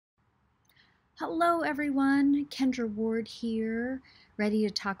Hello, everyone. Kendra Ward here, ready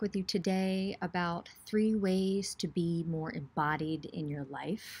to talk with you today about 3 ways to be more embodied in your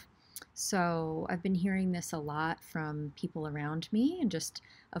life. So, I've been hearing this a lot from people around me, and just,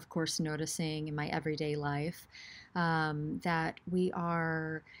 of course, noticing in my everyday life that we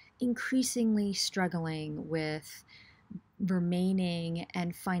are increasingly struggling with remaining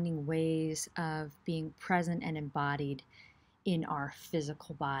and finding ways of being present and embodied in our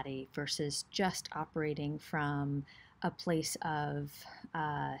physical body versus just operating from a place of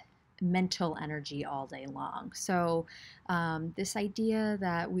uh, mental energy all day long. So, this idea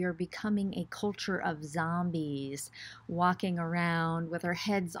that we are becoming a culture of zombies, walking around with our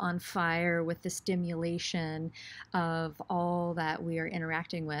heads on fire with the stimulation of all that we are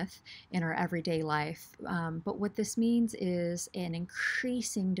interacting with in our everyday life. But what this means is an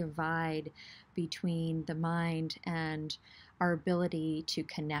increasing divide between the mind and our ability to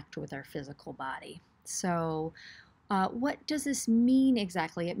connect with our physical body. So, what does this mean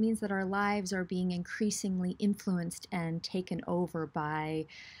exactly? It means that our lives are being increasingly influenced and taken over by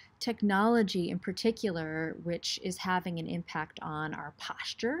technology in particular, which is having an impact on our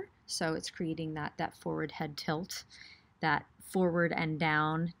posture. So it's creating that forward head tilt, that forward and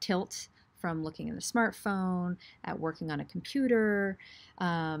down tilt from looking at a smartphone, at working on a computer,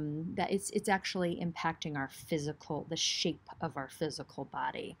 that it's actually impacting our physical, the shape of our physical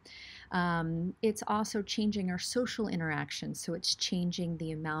body. It's also changing our social interactions, so it's changing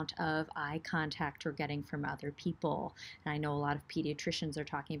the amount of eye contact we're getting from other people. And I know a lot of pediatricians are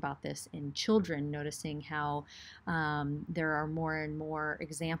talking about this in children, noticing how there are more and more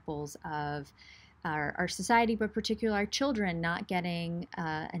examples of our society, but particularly our children, not getting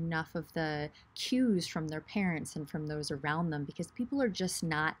enough of the cues from their parents and from those around them because people are just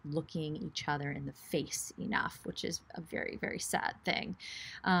not looking each other in the face enough, which is a very, very sad thing.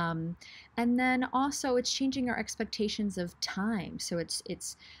 And then also, it's changing our expectations of time. So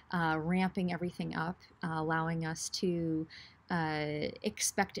it's ramping everything up, allowing us to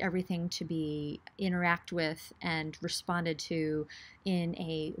expect everything to be interact with and responded to in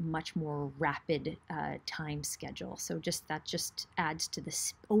a much more rapid time schedule. So that just adds to the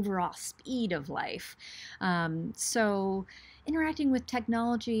overall speed of life. So interacting with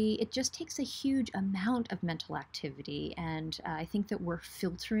technology, it just takes a huge amount of mental activity, and I think that we're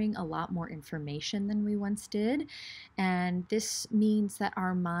filtering a lot more information than we once did, and this means that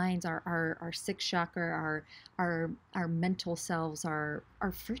our minds, our sixth chakra, our mental selves are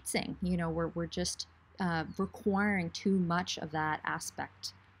fritzing. We're just requiring too much of that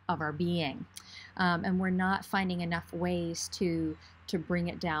aspect of our being, and we're not finding enough ways to bring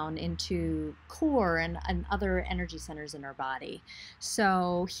it down into core and other energy centers in our body.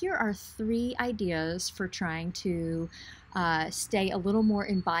 So here are 3 ideas for trying to stay a little more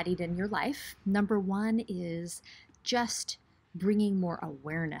embodied in your life. Number 1 is just bringing more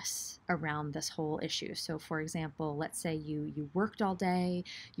awareness around this whole issue. So for example, let's say you worked all day,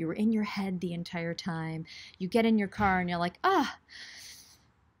 you were in your head the entire time, you get in your car and you're like,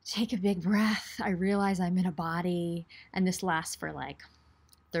 take a big breath. I realize I'm in a body, and this lasts for like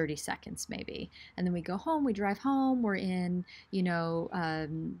 30 seconds maybe. And then we go home, we drive home, we're in,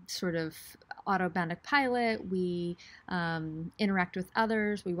 sort of automatic pilot, we interact with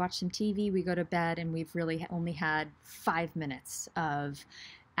others, we watch some TV, we go to bed, and we've really only had 5 minutes of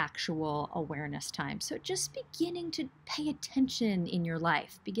actual awareness time. So just beginning to pay attention in your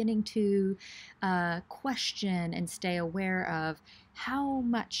life, beginning to question and stay aware of how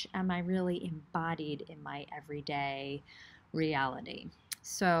much am I really embodied in my everyday reality.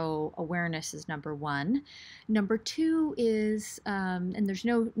 So awareness is number 1. Number 2 is, and there's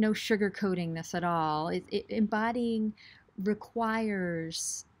no sugarcoating this at all. Embodying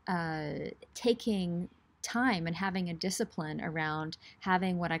requires taking time and having a discipline around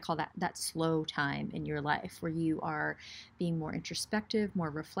having what I call that slow time in your life, where you are being more introspective, more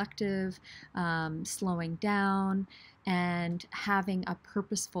reflective, slowing down, and having a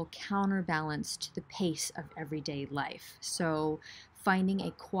purposeful counterbalance to the pace of everyday life. So finding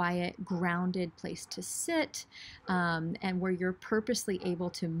a quiet, grounded place to sit, and where you're purposely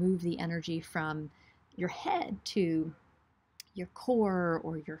able to move the energy from your head to your core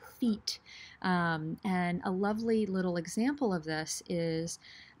or your feet. And a lovely little example of this is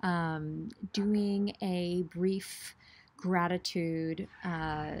doing a brief gratitude,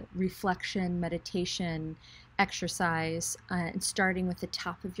 reflection, meditation exercise, and starting with the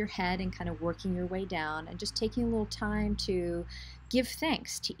top of your head and kind of working your way down and just taking a little time to give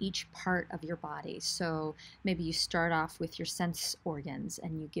thanks to each part of your body. So maybe you start off with your sense organs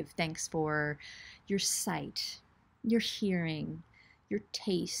and you give thanks for your sight, your hearing, your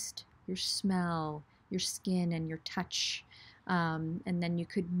taste, your smell, your skin, and your touch. And then you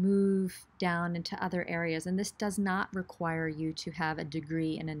could move down into other areas. And this does not require you to have a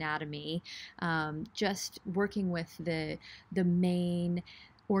degree in anatomy. Just working with the main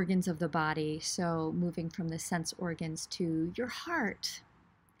organs of the body. So moving from the sense organs to your heart,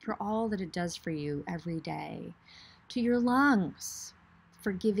 for all that it does for you every day, to your lungs,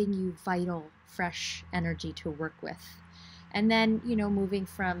 for giving you vital, fresh energy to work with. And then, moving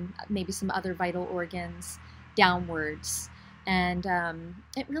from maybe some other vital organs downwards. And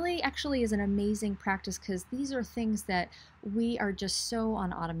it really actually is an amazing practice because these are things that we are just so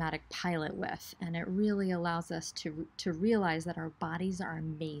on automatic pilot with. And it really allows us to realize that our bodies are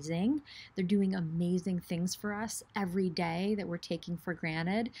amazing. They're doing amazing things for us every day that we're taking for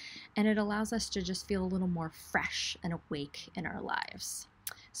granted. And it allows us to just feel a little more fresh and awake in our lives.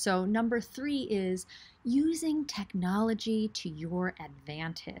 So number 3 is using technology to your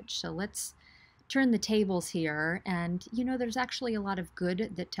advantage. So let's turn the tables here. And there's actually a lot of good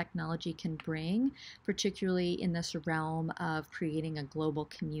that technology can bring, particularly in this realm of creating a global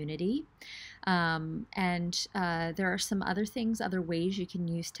community. There are some other things, other ways you can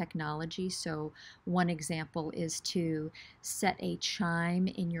use technology. So one example is to set a chime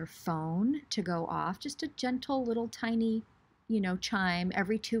in your phone to go off, just a gentle little tiny chime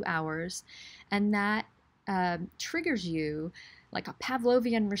every 2 hours, and that triggers you like a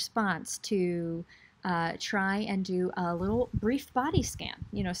Pavlovian response to try and do a little brief body scan,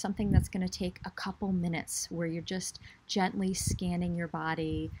 something that's going to take a couple minutes where you're just gently scanning your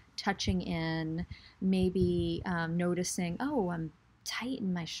body, touching in, maybe noticing, oh, I'm tight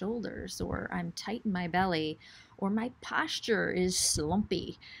in my shoulders, or I'm tight in my belly, or my posture is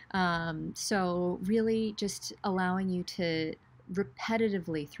slumpy. So really just allowing you to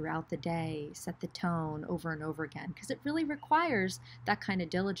repetitively throughout the day set the tone over and over again, because it really requires that kind of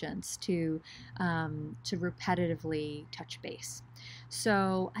diligence to repetitively touch base.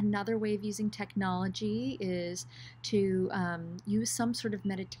 So another way of using technology is to use some sort of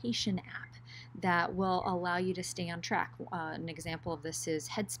meditation app that will allow you to stay on track. An example of this is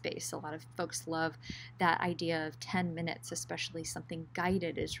Headspace. A lot of folks love that idea of 10 minutes, especially something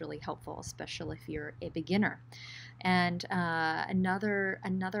guided is really helpful, especially if you're a beginner. And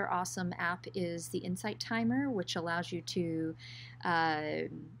another awesome app is the Insight Timer, which allows you to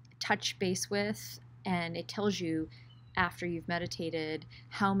touch base with, and it tells you after you've meditated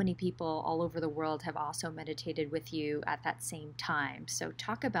how many people all over the world have also meditated with you at that same time. So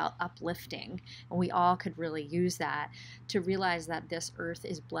talk about uplifting, and we all could really use that to realize that this earth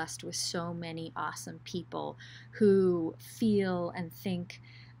is blessed with so many awesome people who feel and think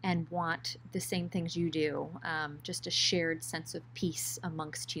and want the same things you do, just a shared sense of peace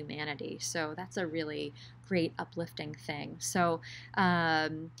amongst humanity. So that's a really great uplifting thing. So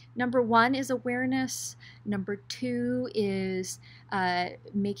number 1 is awareness. Number 2 is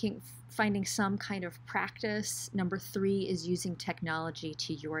finding some kind of practice. Number 3 is using technology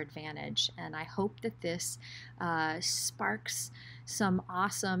to your advantage. And I hope that this sparks some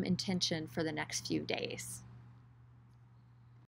awesome intention for the next few days.